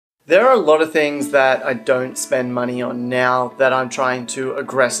There are a lot of things that I don't spend money on now that I'm trying to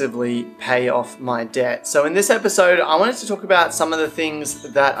aggressively pay off my debt. So in this episode, I wanted to talk about some of the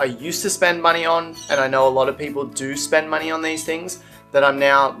things that I used to spend money on, and I know a lot of people do spend money on these things, that I'm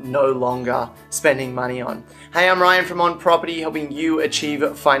now no longer spending money on. Hey, I'm Ryan from On Property, helping you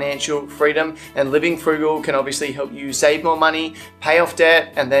achieve financial freedom, and living frugal can obviously help you save more money, pay off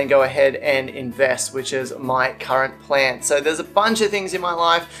debt, and then go ahead and invest, which is my current plan. So there's a bunch of things in my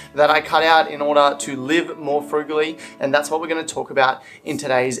life that I cut out in order to live more frugally, and that's what we're gonna talk about in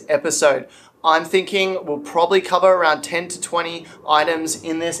today's episode. I'm thinking we'll probably cover around 10 to 20 items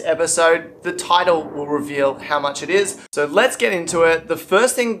in this episode. The title will reveal how much it is. So let's get into it. The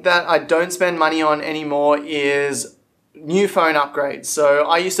first thing that I don't spend money on anymore is new phone upgrades. So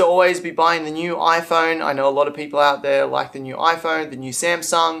I used to always be buying the new iPhone. I know a lot of people out there like the new iPhone, the new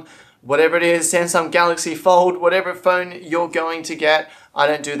Samsung, whatever it is, Samsung Galaxy Fold, whatever phone you're going to get. I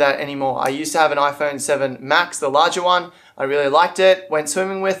don't do that anymore. I used to have an iPhone 7 Max, the larger one. I really liked it, went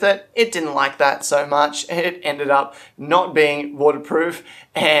swimming with it. It didn't like that so much. It ended up not being waterproof,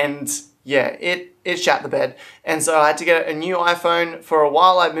 and yeah, it shat the bed. And so I had to get a new iPhone. For a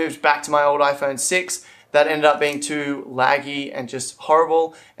while, I moved back to my old iPhone 6. That ended up being too laggy and just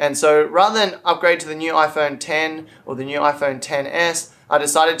horrible. And so rather than upgrade to the new iPhone 10 or the new iPhone 10s, I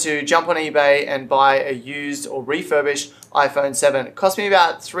decided to jump on eBay and buy a used or refurbished iPhone 7. It cost me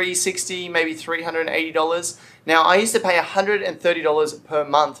about $360, maybe $380. Now, I used to pay $130 per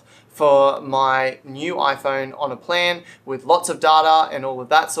month for my new iPhone on a plan with lots of data and all of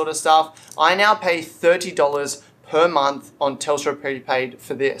that sort of stuff. I now pay $30 per month on Telstra Prepaid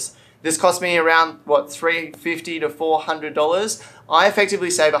for this. This cost me around, what, $350 to $400. I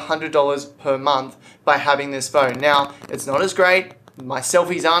effectively save $100 per month by having this phone. Now, it's not as great. My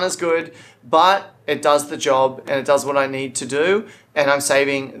selfies aren't as good, but it does the job and it does what I need to do, and I'm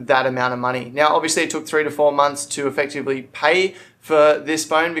saving that amount of money. Now, obviously it took 3 to 4 months to effectively pay for this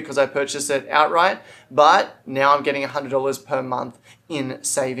phone because I purchased it outright, but now I'm getting $100 per month in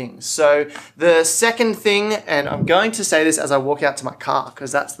savings. So the second thing, and I'm going to say this as I walk out to my car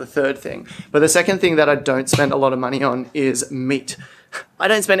because that's the third thing, but the second thing that I don't spend a lot of money on is meat. I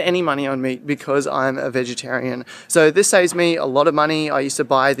don't spend any money on meat because I'm a vegetarian. So this saves me a lot of money. I used to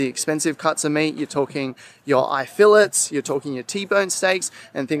buy the expensive cuts of meat. You're talking your eye fillets, you're talking your T-bone steaks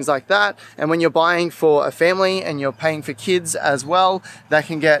and things like that. And when you're buying for a family and you're paying for kids as well, that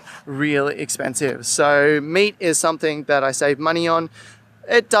can get really expensive. So meat is something that I save money on.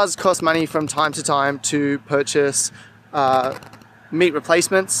 It does cost money from time to time to purchase meat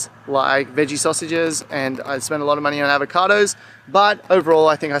replacements like veggie sausages, and I spend a lot of money on avocados, but overall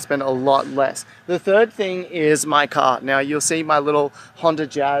I think I spend a lot less. The third thing is my car. Now you'll see my little Honda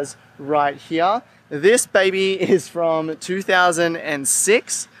Jazz right here. This baby is from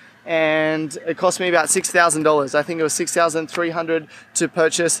 2006 and it cost me about $6,000. I think it was $6,300 to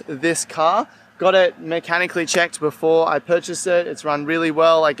purchase this car. Got it mechanically checked before I purchased it. It's run really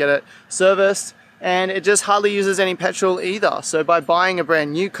well. I get it serviced, and it just hardly uses any petrol either. So by buying a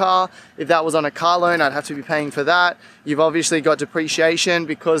brand new car, if that was on a car loan, I'd have to be paying for that. You've obviously got depreciation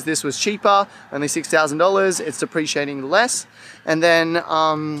because this was cheaper, only $6,000, it's depreciating less. And then,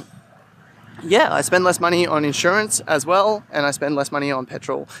 yeah, I spend less money on insurance as well, and I spend less money on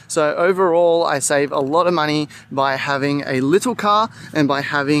petrol. So overall, I save a lot of money by having a little car and by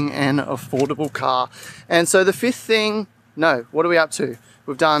having an affordable car. And so the fifth thing, no, what are we up to?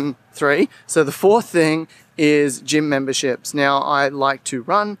 We've done 3. So the fourth thing is gym memberships. Now, I like to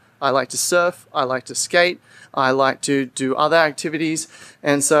run, I like to surf, I like to skate, I like to do other activities.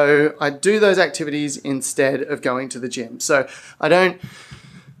 And so I do those activities instead of going to the gym. So I don't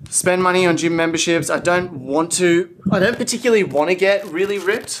spend money on gym memberships. I don't particularly want to get really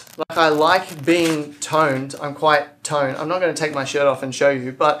ripped. Like, I like being toned. I'm quite toned. I'm not going to take my shirt off and show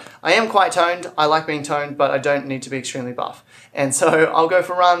you, but I am quite toned. I like being toned, but I don't need to be extremely buff. And so I'll go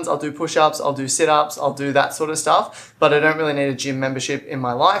for runs, I'll do push-ups, I'll do sit-ups, I'll do that sort of stuff, but I don't really need a gym membership in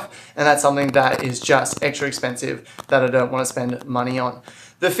my life, and that's something that is just extra expensive that I don't want to spend money on.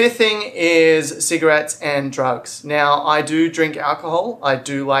 The fifth thing is cigarettes and drugs. Now, I do drink alcohol. I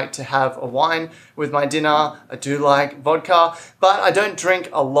do like to have a wine with my dinner. I do like vodka, but I don't drink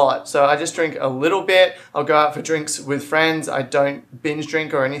a lot. So I just drink a little bit. I'll go out for drinks with friends. I don't binge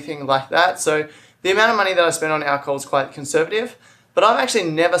drink or anything like that. So the amount of money that I spend on alcohol is quite conservative, but I've actually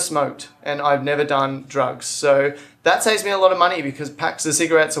never smoked and I've never done drugs. So that saves me a lot of money because packs of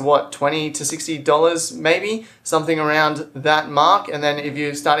cigarettes are what, $20 to $60 maybe, something around that mark. And then if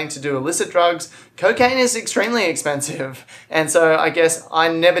you're starting to do illicit drugs, cocaine is extremely expensive. And so I guess I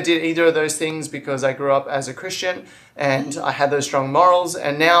never did either of those things because I grew up as a Christian and I had those strong morals,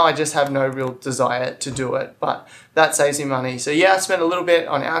 and now I just have no real desire to do it, but that saves me money. So yeah, I spend a little bit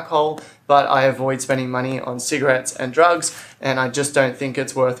on alcohol, but I avoid spending money on cigarettes and drugs, and I just don't think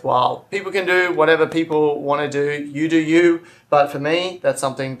it's worthwhile. People can do whatever people want to do, you do you, but for me, that's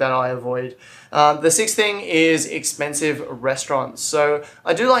something that I avoid. The sixth thing is expensive restaurants. So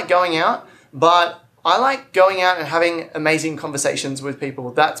I do like going out, but I like going out and having amazing conversations with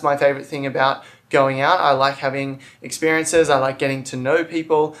people. That's my favorite thing about going out. I like having experiences. I like getting to know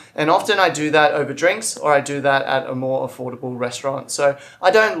people. And often I do that over drinks, or I do that at a more affordable restaurant. So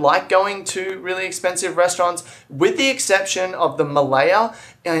I don't like going to really expensive restaurants, with the exception of the Malaya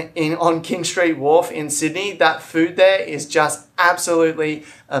on King Street Wharf in Sydney. That food there is just absolutely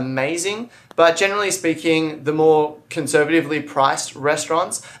amazing. But generally speaking, the more conservatively priced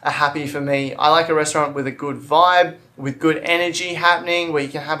restaurants are happy for me. I like a restaurant with a good vibe, with good energy happening, where you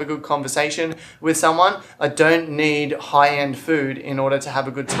can have a good conversation with someone. I don't need high-end food in order to have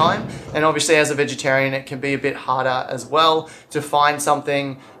a good time. And obviously as a vegetarian, it can be a bit harder as well to find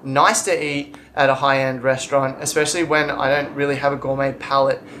something nice to eat at a high-end restaurant, especially when I don't really have a gourmet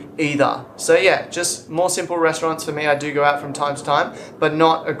palate either. So yeah, just more simple restaurants for me. I do go out from time to time, but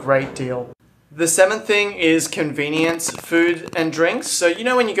not a great deal. The seventh thing is convenience food and drinks. So you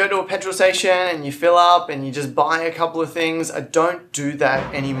know when you go to a petrol station and you fill up and you just buy a couple of things, I don't do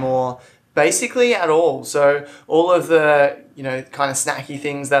that anymore basically at all. So all of the, kind of snacky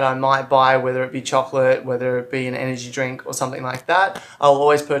things that I might buy, whether it be chocolate, whether it be an energy drink or something like that, I'll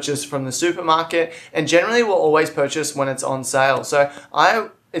always purchase from the supermarket, and generally will always purchase when it's on sale. So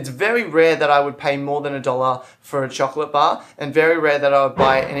it's very rare that I would pay more than $1 for a chocolate bar, and very rare that I would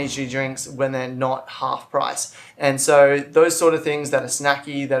buy energy drinks when they're not half price. And so those sort of things that are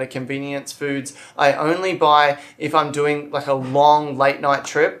snacky, that are convenience foods, I only buy if I'm doing like a long late night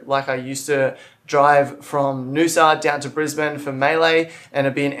trip, like I used to drive from Noosa down to Brisbane for Melee, and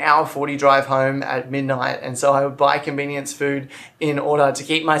it'd be an hour 40 drive home at midnight. And so I would buy convenience food in order to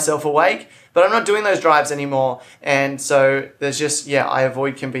keep myself awake. But I'm not doing those drives anymore. And so there's just, I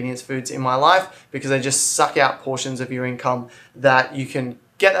avoid convenience foods in my life because they just suck out portions of your income that you can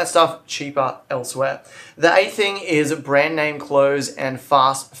get that stuff cheaper elsewhere. The eighth thing is brand name clothes and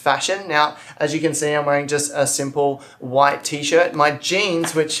fast fashion. Now, as you can see, I'm wearing just a simple white t-shirt. My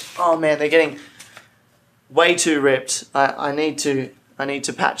jeans, which, oh man, they're getting way too ripped. I need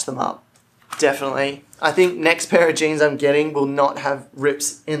to patch them up. Definitely. I think next pair of jeans I'm getting will not have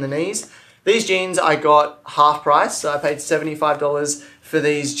rips in the knees. These jeans I got half price, so I paid $75 for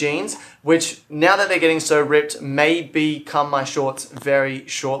these jeans, which now that they're getting so ripped may become my shorts very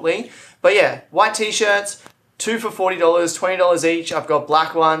shortly. But yeah, white t-shirts, 2 for $40, $20 each. I've got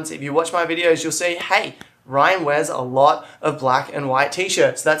black ones. If you watch my videos, you'll see, hey, Ryan wears a lot of black and white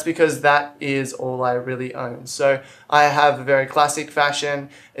t-shirts. That's because that is all I really own. So I have a very classic fashion.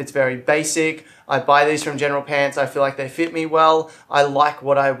 It's very basic. I buy these from General Pants. I feel like they fit me well. I like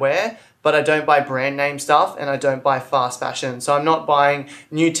what I wear, but I don't buy brand name stuff, and I don't buy fast fashion. So I'm not buying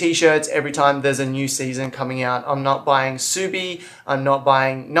new t-shirts every time there's a new season coming out. I'm not buying Subi, I'm not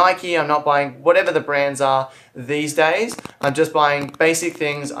buying Nike, I'm not buying whatever the brands are these days. I'm just buying basic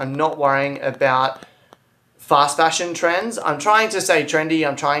things. I'm not worrying about fast fashion trends. I'm trying to stay trendy.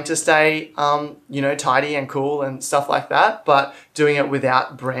 I'm trying to stay, tidy and cool and stuff like that, but doing it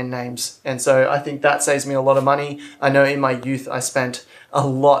without brand names. And so I think that saves me a lot of money. I know in my youth, I spent a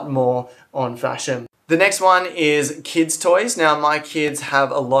lot more on fashion. The next one is kids' toys. Now, my kids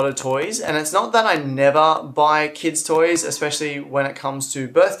have a lot of toys, and it's not that I never buy kids' toys, especially when it comes to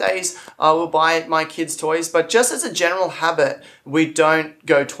birthdays. I will buy my kids' toys, but just as a general habit, we don't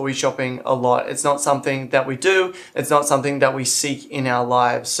go toy shopping a lot. It's not something that we do. It's not something that we seek in our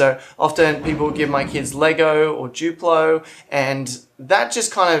lives. So often people give my kids Lego or Duplo, and that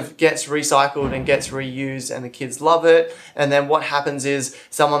just kind of gets recycled and gets reused, and the kids love it. And then what happens is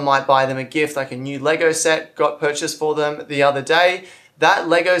someone might buy them a gift, like a new Lego set got purchased for them the other day. That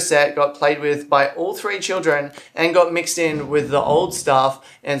Lego set got played with by all 3 children and got mixed in with the old stuff.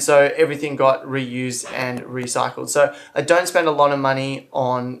 And so everything got reused and recycled. So I don't spend a lot of money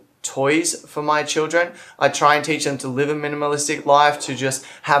on toys for my children. I try and teach them to live a minimalistic life, to just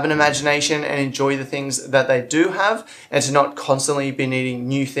have an imagination and enjoy the things that they do have, and to not constantly be needing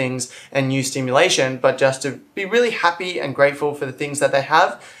new things and new stimulation, but just to be really happy and grateful for the things that they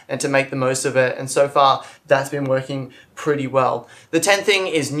have and to make the most of it. And so far, that's been working pretty well. The 10th thing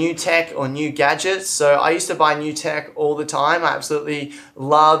is new tech or new gadgets. So I used to buy new tech all the time. I absolutely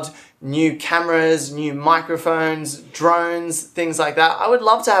loved new cameras, new microphones, drones, things like that. I would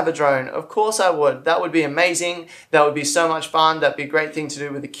love to have a drone. Of course I would. That would be amazing. That would be so much fun. That'd be a great thing to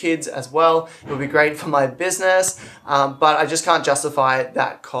do with the kids as well. It would be great for my business, but I just can't justify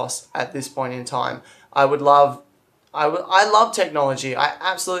that cost at this point in time. I love technology. I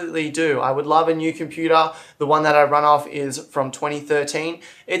absolutely do. I would love a new computer. The one that I run off is from 2013.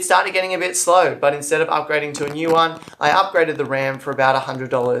 It started getting a bit slow, but instead of upgrading to a new one, I upgraded the RAM for about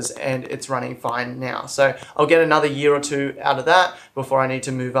 $100 and it's running fine now. So I'll get another year or two out of that before I need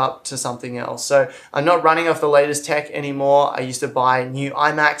to move up to something else. So I'm not running off the latest tech anymore. I used to buy new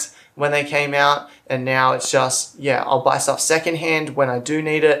iMacs when they came out, and now it's just, yeah, I'll buy stuff secondhand when I do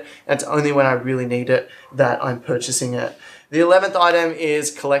need it, and it's only when I really need it that I'm purchasing it. The 11th item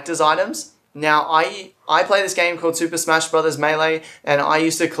is collector's items. Now, I play this game called Super Smash Bros. Melee, and I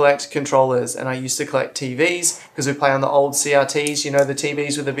used to collect controllers, and I used to collect TVs, because we play on the old CRTs, you know, the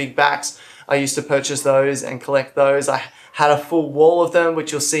TVs with the big backs. I used to purchase those and collect those. I had a full wall of them,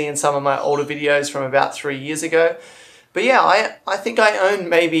 which you'll see in some of my older videos from about 3 years ago. But yeah, I think I own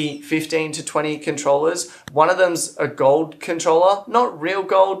maybe 15 to 20 controllers. One of them's a gold controller, not real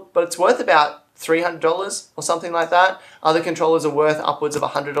gold, but it's worth about $300 or something like that. Other controllers are worth upwards of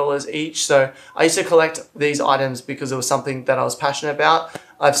 $100 each. So I used to collect these items because it was something that I was passionate about.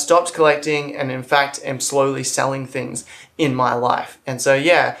 I've stopped collecting and in fact am slowly selling things in my life. And so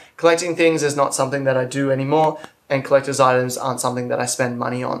yeah, collecting things is not something that I do anymore, and collector's items aren't something that I spend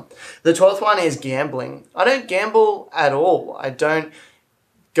money on. The 12th one is gambling. I don't gamble at all. I don't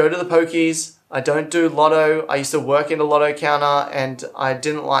go to the pokies. I don't do lotto. I used to work in a lotto counter and I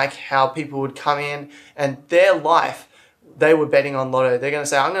didn't like how people would come in and their life, they were betting on lotto. They're going to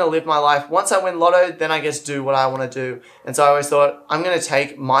say, I'm going to live my life. Once I win lotto, then I get to do what I want to do. And so I always thought, I'm going to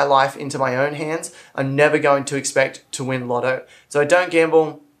take my life into my own hands. I'm never going to expect to win lotto. So I don't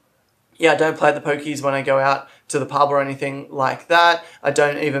gamble. Yeah, I don't play the pokies when I go out to the pub or anything like that. I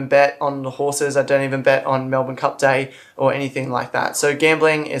don't even bet on the horses. I don't even bet on Melbourne Cup Day or anything like that. So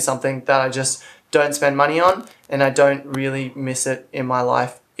gambling is something that I just don't spend money on, and I don't really miss it in my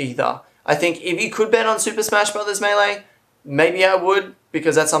life either. I think if you could bet on Super Smash Bros. Melee, maybe I would,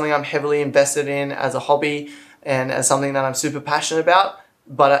 because that's something I'm heavily invested in as a hobby and as something that I'm super passionate about.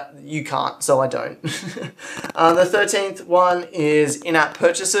 But you can't, so I don't. The 13th one is in-app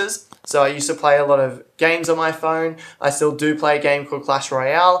purchases. So I used to play a lot of games on my phone. I still do play a game called Clash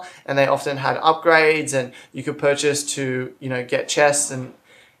Royale, and they often had upgrades and you could purchase to, you know, get chests, and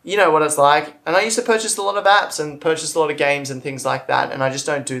you know what it's like. And I used to purchase a lot of apps and purchase a lot of games and things like that, and I just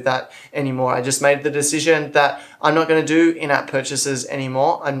don't do that anymore. I just made the decision that I'm not going to do in-app purchases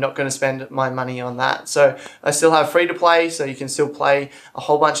anymore. I'm not going to spend my money on that. So I still have free to play, so you can still play a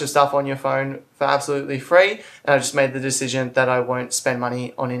whole bunch of stuff on your phone for absolutely free, and I just made the decision that I won't spend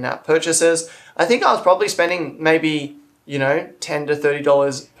money on in-app purchases. I think I was probably spending maybe, you know, $10 to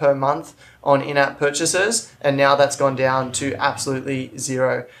 $30 per month on in-app purchases, and now that's gone down to absolutely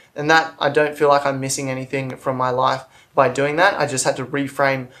zero. And that, I don't feel like I'm missing anything from my life by doing that. I just had to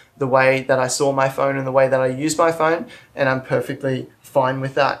reframe the way that I saw my phone and the way that I use my phone, and I'm perfectly fine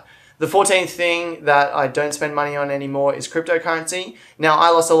with that. The 14th thing that I don't spend money on anymore is cryptocurrency. Now, I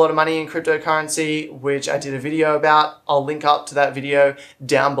lost a lot of money in cryptocurrency, which I did a video about. I'll link up to that video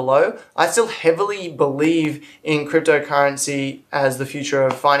down below. I still heavily believe in cryptocurrency as the future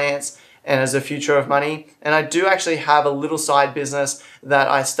of finance and as the future of money. And I do actually have a little side business that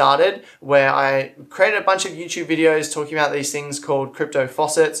I started where I created a bunch of YouTube videos talking about these things called crypto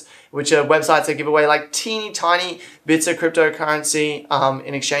faucets, which are websites that give away like teeny tiny bits of cryptocurrency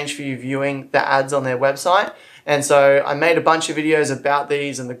in exchange for you viewing the ads on their website. And so I made a bunch of videos about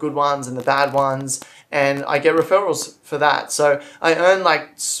these and the good ones and the bad ones, and I get referrals for that. So I earn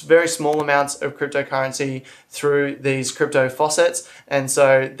like very small amounts of cryptocurrency through these crypto faucets, and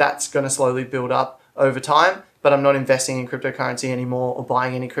so that's going to slowly build up over time. But I'm not investing in cryptocurrency anymore or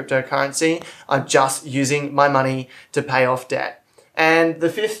buying any cryptocurrency. I'm just using my money to pay off debt. And the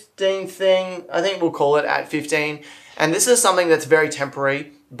 15th thing, I think we'll call it at 15, and this is something that's very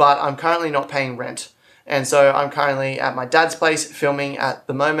temporary, but I'm currently not paying rent. And so I'm currently at my dad's place filming at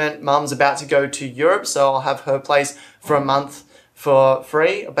the moment. Mum's about to go to Europe, so I'll have her place for a month for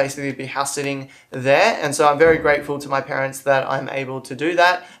free, basically be house sitting there. And so I'm very grateful to my parents that I'm able to do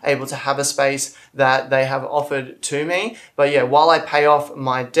that, able to have a space that they have offered to me. But yeah, while I pay off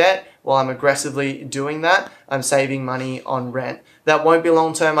my debt, while I'm aggressively doing that, I'm saving money on rent. That won't be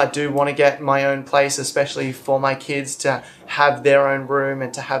long term. I do want to get my own place, especially for my kids to have their own room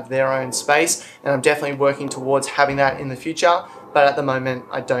and to have their own space. And I'm definitely working towards having that in the future. But at the moment,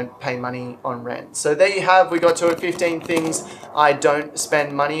 I don't pay money on rent. So there you have, we got to 15 things I don't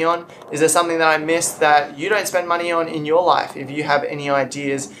spend money on. Is there something that I missed that you don't spend money on in your life? If you have any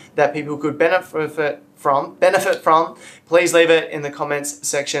ideas that people could benefit from, please leave it in the comments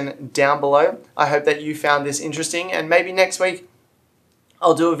section down below. I hope that you found this interesting, and maybe next week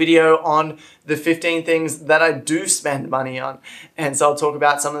I'll do a video on the 15 things that I do spend money on. And so I'll talk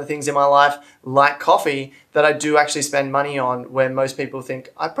about some of the things in my life, like coffee, that I do actually spend money on, where most people think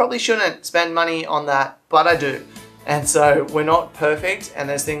I probably shouldn't spend money on that, but I do. And so we're not perfect, and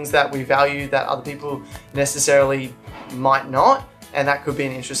there's things that we value that other people necessarily might not, and that could be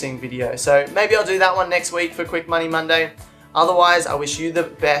an interesting video. So maybe I'll do that one next week for Quick Money Monday. Otherwise, I wish you the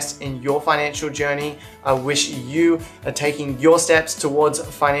best in your financial journey. I wish you are taking your steps towards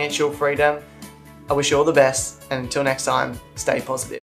financial freedom. I wish you all the best, and until next time, stay positive.